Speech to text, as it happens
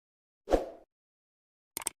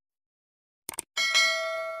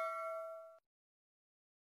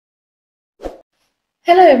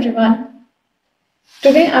Hello everyone.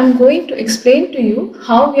 Today I'm going to explain to you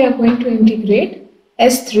how we are going to integrate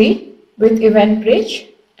S3 with EventBridge,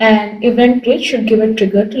 and EventBridge should give a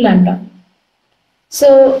trigger to Lambda.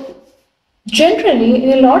 So generally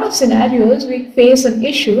in a lot of scenarios we face an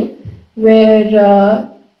issue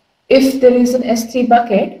where if there is an S3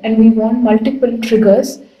 bucket and we want multiple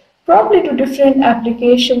triggers, probably to different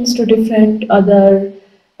applications, to different other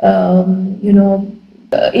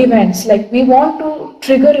events, like we want to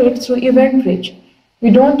trigger it through EventBridge. We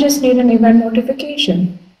don't just need an event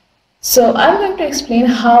notification. So I'm going to explain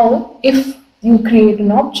how, if you create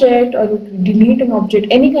an object or you delete an object,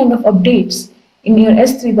 any kind of updates in your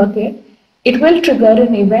S3 bucket, it will trigger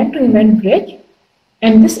an event to EventBridge,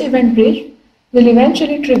 and this EventBridge will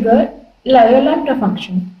eventually trigger your Lambda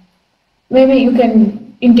function. Maybe you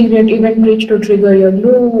can integrate EventBridge to trigger your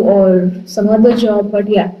glue or some other job, but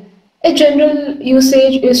yeah, a general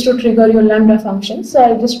usage is to trigger your Lambda function. So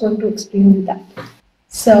I just want to explain you that.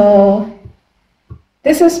 So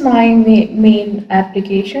this is my main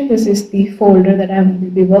application. This is the folder that I will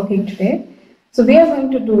be working today. So we are going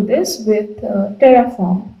to do this with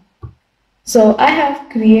Terraform. So I have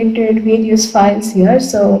created various files here.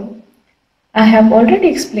 So I have already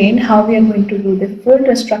explained how we are going to do the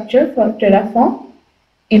folder structure for Terraform.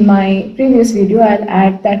 In my previous video, I'll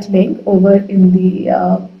add that link over in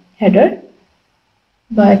the header.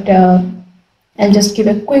 But I'll just give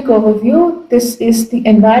a quick overview. This is the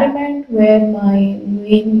environment where my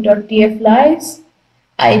main.tf lies.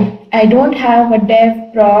 I don't have a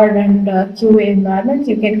dev, prod, and QA environment.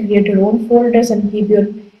 You can create your own folders and keep your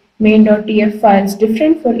main.tf files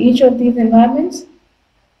different for each of these environments.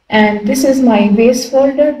 And this is my base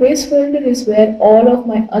folder. Base folder is where all of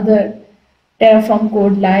my other Terraform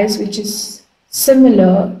code lies, which is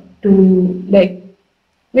similar to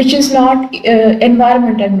which is not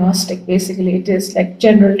environment agnostic. Basically, it is like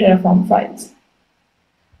general Terraform files.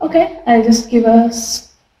 Okay, I'll just give a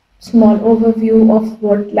small overview of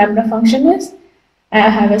what Lambda function is. I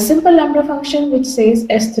have a simple Lambda function which says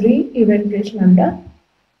S3 EventBridge Lambda.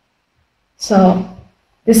 So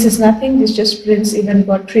this is nothing. This just prints event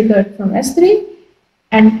got triggered from S3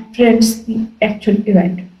 and prints the actual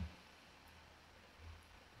event.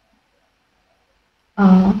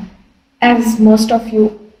 As most of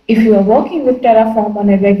you, if you are working with Terraform on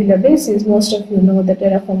a regular basis, most of you know that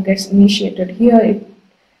Terraform gets initiated here. It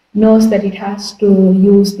knows that it has to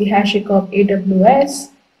use the HashiCorp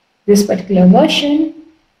AWS, this particular version,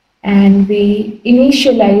 and we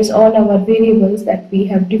initialize all our variables that we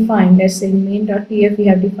have defined. Let's say in main.tf we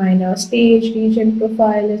have defined our stage, region,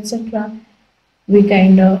 profile, etc. We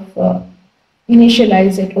kind of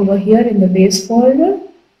initialize it over here in the base folder.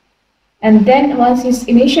 And then once it's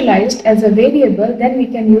initialized as a variable, then we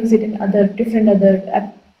can use it in different other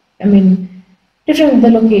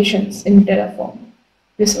locations in Terraform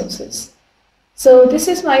resources. So this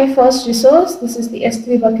is my first resource. This is the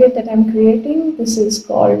S3 bucket that I'm creating. This is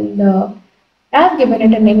called, I've given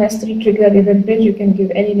it a name S3 trigger EventBridge. You can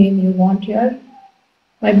give any name you want here.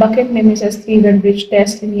 My bucket name is S3 EventBridge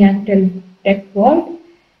test in Yantel tech world.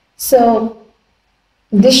 So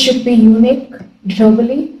this should be unique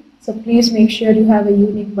globally. So please make sure you have a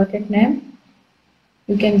unique bucket name.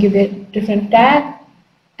 You can give it different tag.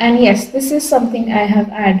 And yes, this is something I have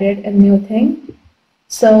added, a new thing.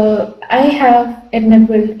 So I have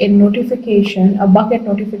enabled a notification, a bucket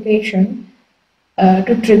notification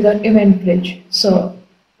to trigger EventBridge. So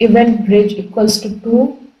EventBridge equals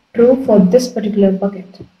to true for this particular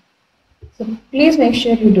bucket. So please make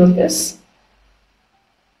sure you do this.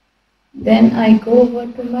 Then I go over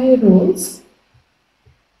to my roles.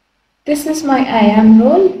 This is my IAM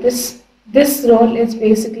role. This role is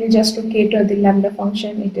basically just to cater the Lambda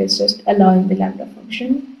function. It is just allowing the Lambda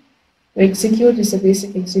function to execute. It's a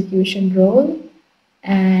basic execution role.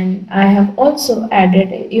 And I have also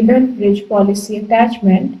added an EventBridge policy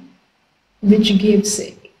attachment, which gives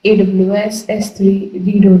AWS S3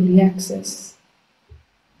 read-only access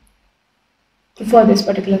for this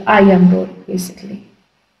particular IAM role, basically.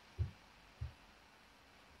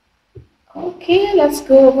 Okay, let's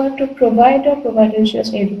go over to provider. Provider is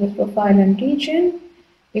just AWS profile and region.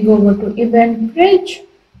 We go over to EventBridge.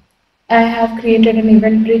 I have created an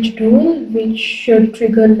EventBridge tool which should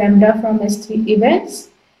trigger Lambda from S3 events.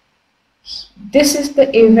 This is the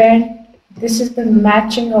event. This is the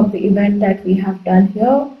matching of the event that we have done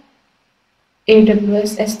here.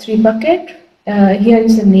 AWS S3 bucket. Here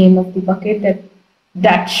is the name of the bucket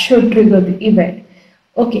that should trigger the event.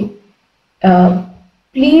 Okay.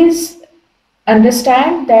 Please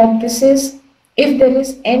understand that this is, if there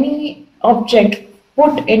is any object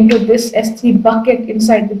put into this S3 bucket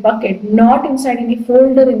inside the bucket, not inside any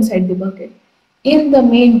folder inside the bucket, in the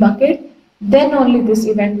main bucket, then only this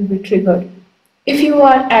event will be triggered. If you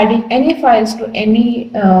are adding any files to any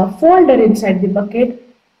folder inside the bucket,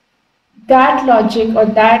 that logic or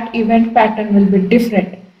that event pattern will be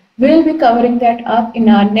different. We'll be covering that up in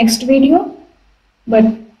our next video, but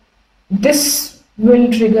this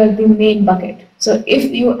will trigger the main bucket. So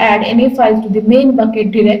if you add any files to the main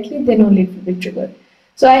bucket directly, then only it will be triggered.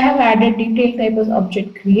 So I have added detail type as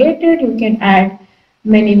object created. You can add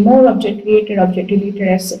many more: object created, object deleted,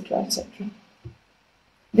 etc., etc.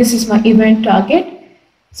 This is my event target.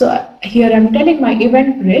 So here I'm telling my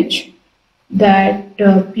event bridge that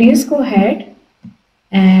please go ahead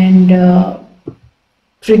and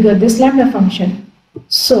trigger this Lambda function.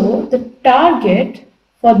 So the target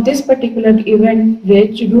for this particular event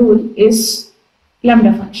bridge rule is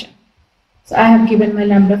Lambda function. So I have given my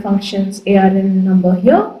Lambda functions ARN number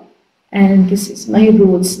here, and this is my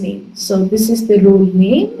rule's name. So this is the rule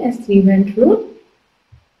name as the event rule.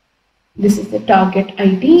 This is the target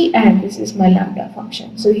ID, and this is my Lambda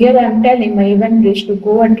function. So here I am telling my event bridge to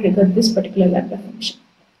go and trigger this particular Lambda function.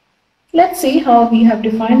 Let's see how we have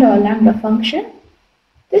defined our Lambda function.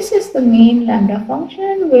 This is the main Lambda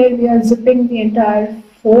function where we are zipping the entire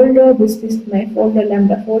folder. This is my folder,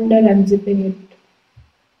 Lambda folder. I'm zipping it.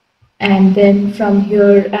 And then from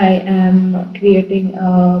here I am creating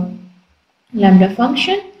a Lambda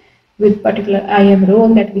function with particular IAM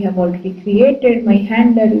role that we have already created. My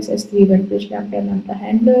handler is S3 EventBridge Lambda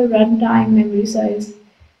handler, runtime, memory size,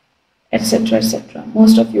 etc., etc.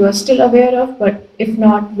 Most of you are still aware of, but if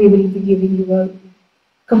not, we will be giving you a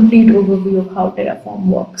complete overview of how Terraform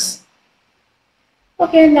works.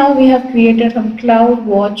 Okay, now we have created some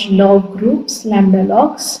CloudWatch log groups, Lambda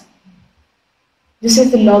logs. This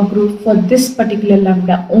is the log group for this particular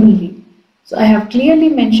Lambda only. So I have clearly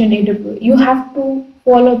mentioned AWS. You have to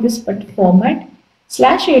follow this format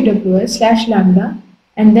 /AWS/Lambda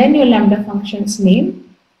and then your Lambda function's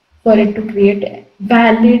name for it to create a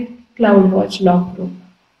valid CloudWatch log group.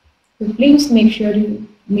 So please make sure you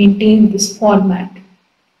maintain this format.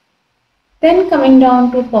 Then coming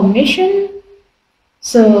down to permission.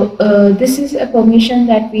 So this is a permission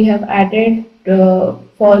that we have added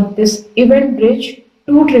for this event bridge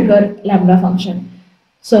to trigger Lambda function.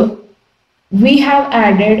 So we have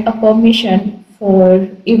added a permission for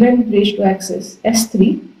event bridge to access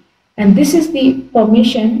S3, and this is the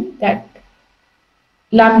permission that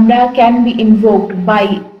Lambda can be invoked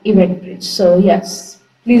by event bridge. So yes,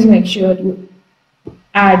 please make sure you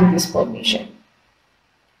add this permission.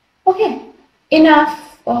 Okay,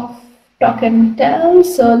 enough of talk and tell.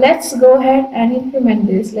 So let's go ahead and implement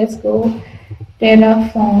this. Let's go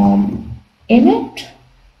Terraform init.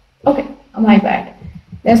 Okay, my bad.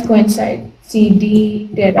 Let's go inside cd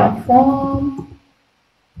Terraform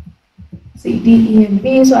cd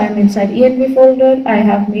env. So I'm inside env folder. I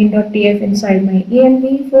have main.tf inside my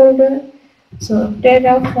env folder. So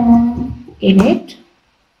Terraform init.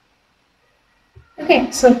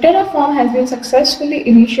 Okay, so Terraform has been successfully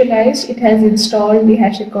initialized. It has installed the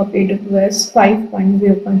HashiCorp AWS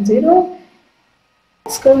 5.0.0.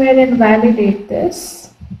 Let's go ahead and validate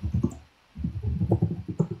this.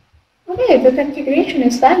 Okay, the configuration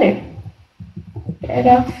is valid.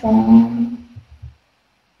 Terraform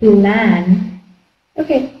plan.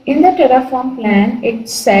 Okay, in the Terraform plan, it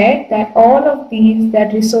said that all of these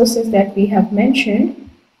resources that we have mentioned,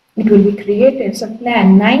 it will be created. So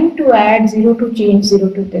plan 9 to add, 0 to change, 0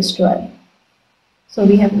 to destroy. So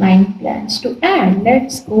we have 9 plans to add.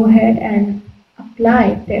 Let's go ahead and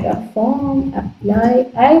apply Terraform,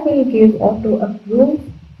 apply. I will give auto approve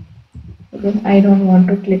because I don't want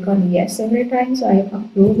to click on yes every time, so I am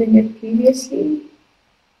approving it previously.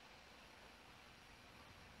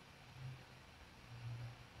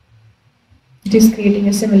 It is creating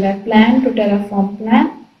a similar plan to Terraform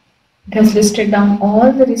plan. It has listed down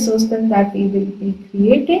all the resources that we will be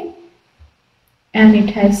creating, and it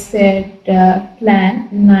has said plan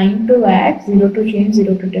 9 to add, 0 to change,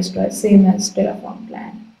 0 to destroy, same as Terraform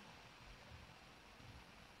plan.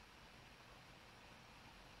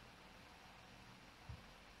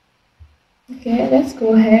 Okay, let's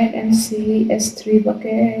go ahead and see S3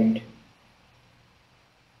 bucket.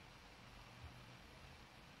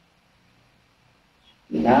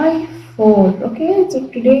 Live 4. Okay, so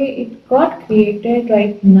today it got created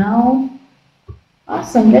right now.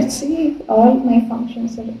 Awesome. Let's see if all my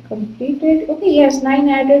functions are completed. Okay, yes, 9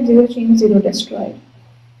 added, 0 changed, 0 destroyed.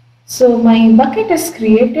 So my bucket is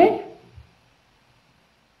created.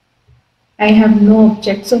 I have no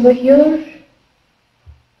objects over here.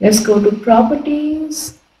 Let's go to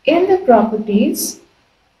properties. In the properties,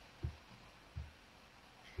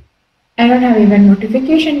 I don't have event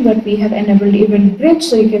notification, but we have enabled EventBridge.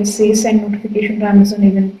 So you can see send notification to Amazon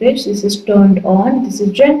EventBridge. This is turned on. This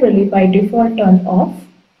is generally by default turned off.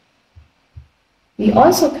 We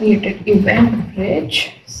also created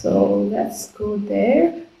EventBridge. So let's go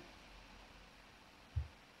there.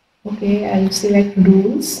 Okay, I'll select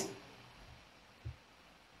rules.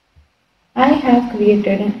 I have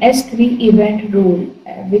created an S3 event rule,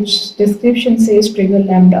 which description says trigger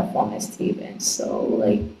Lambda from S3 events. So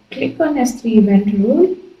I click on S3 event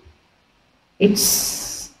rule.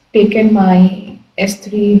 It's taken my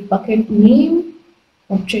S3 bucket name,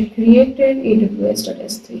 object created,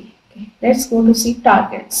 aws.s3. Okay, let's go to see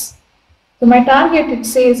targets. So my target, it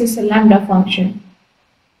says, is a Lambda function.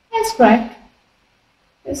 That's correct.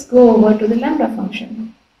 Let's go over to the Lambda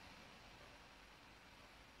function.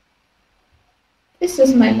 This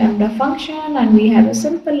is my Lambda function, and we have a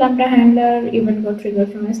simple Lambda handler, event got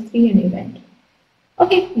triggered from S3 and event.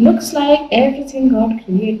 Okay, looks like everything got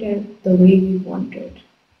created the way we wanted.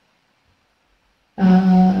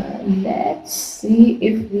 Let's see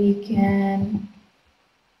if we can.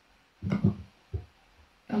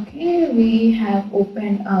 Okay, we have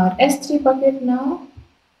opened our S3 bucket now,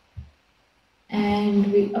 and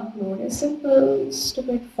we upload a simple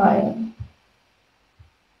stupid file.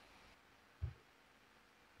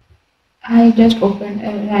 I just opened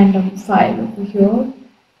a random file over here.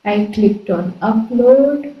 I clicked on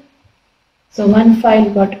upload. So one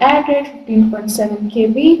file got added, 15.7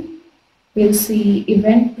 KB. We'll see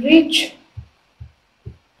EventBridge.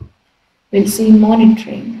 We'll see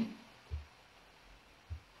monitoring.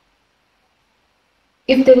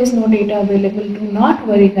 If there is no data available, do not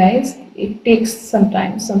worry guys. It takes some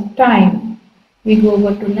time. We go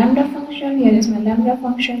over to Lambda function. Here is my Lambda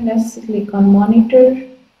function. Let's click on monitor.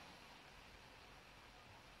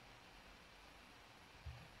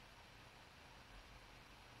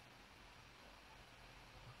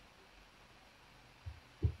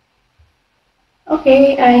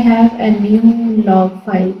 Okay, I have a new log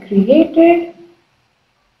file created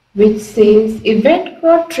which says event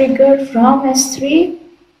got triggered from S3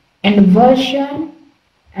 and version,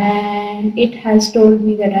 and it has told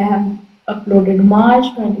me that I have uploaded March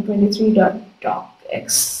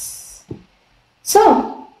 2023.docx.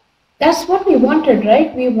 So that's what we wanted,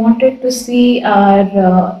 right? We wanted to see our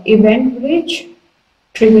EventBridge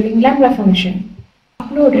triggering Lambda function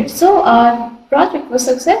uploaded. So our project was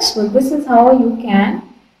successful. This is how you can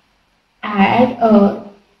add a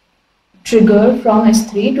trigger from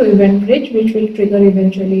S3 to EventBridge, which will trigger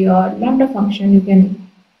eventually your Lambda function. You can,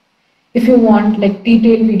 if you want like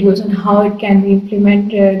detailed videos on how it can be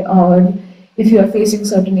implemented, or if you are facing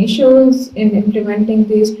certain issues in implementing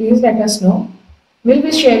these, please let us know. We'll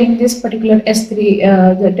be sharing this particular S3,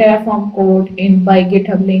 the Terraform code by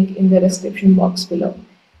GitHub link in the description box below.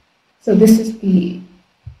 So this is the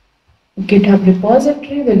GitHub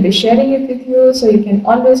repository. We'll be sharing it with you, so you can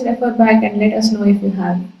always refer back and let us know if you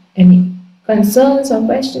have any concerns or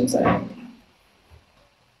questions or anything.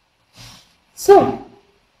 So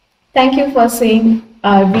thank you for seeing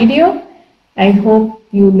our video. I hope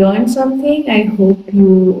you learned something. I hope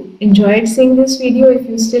you enjoyed seeing this video. If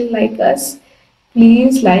you still like us,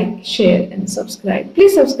 please like, share and subscribe.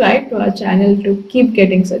 Please subscribe to our channel to keep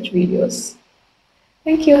getting such videos.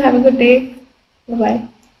 Thank you. Have a good day. Bye-bye.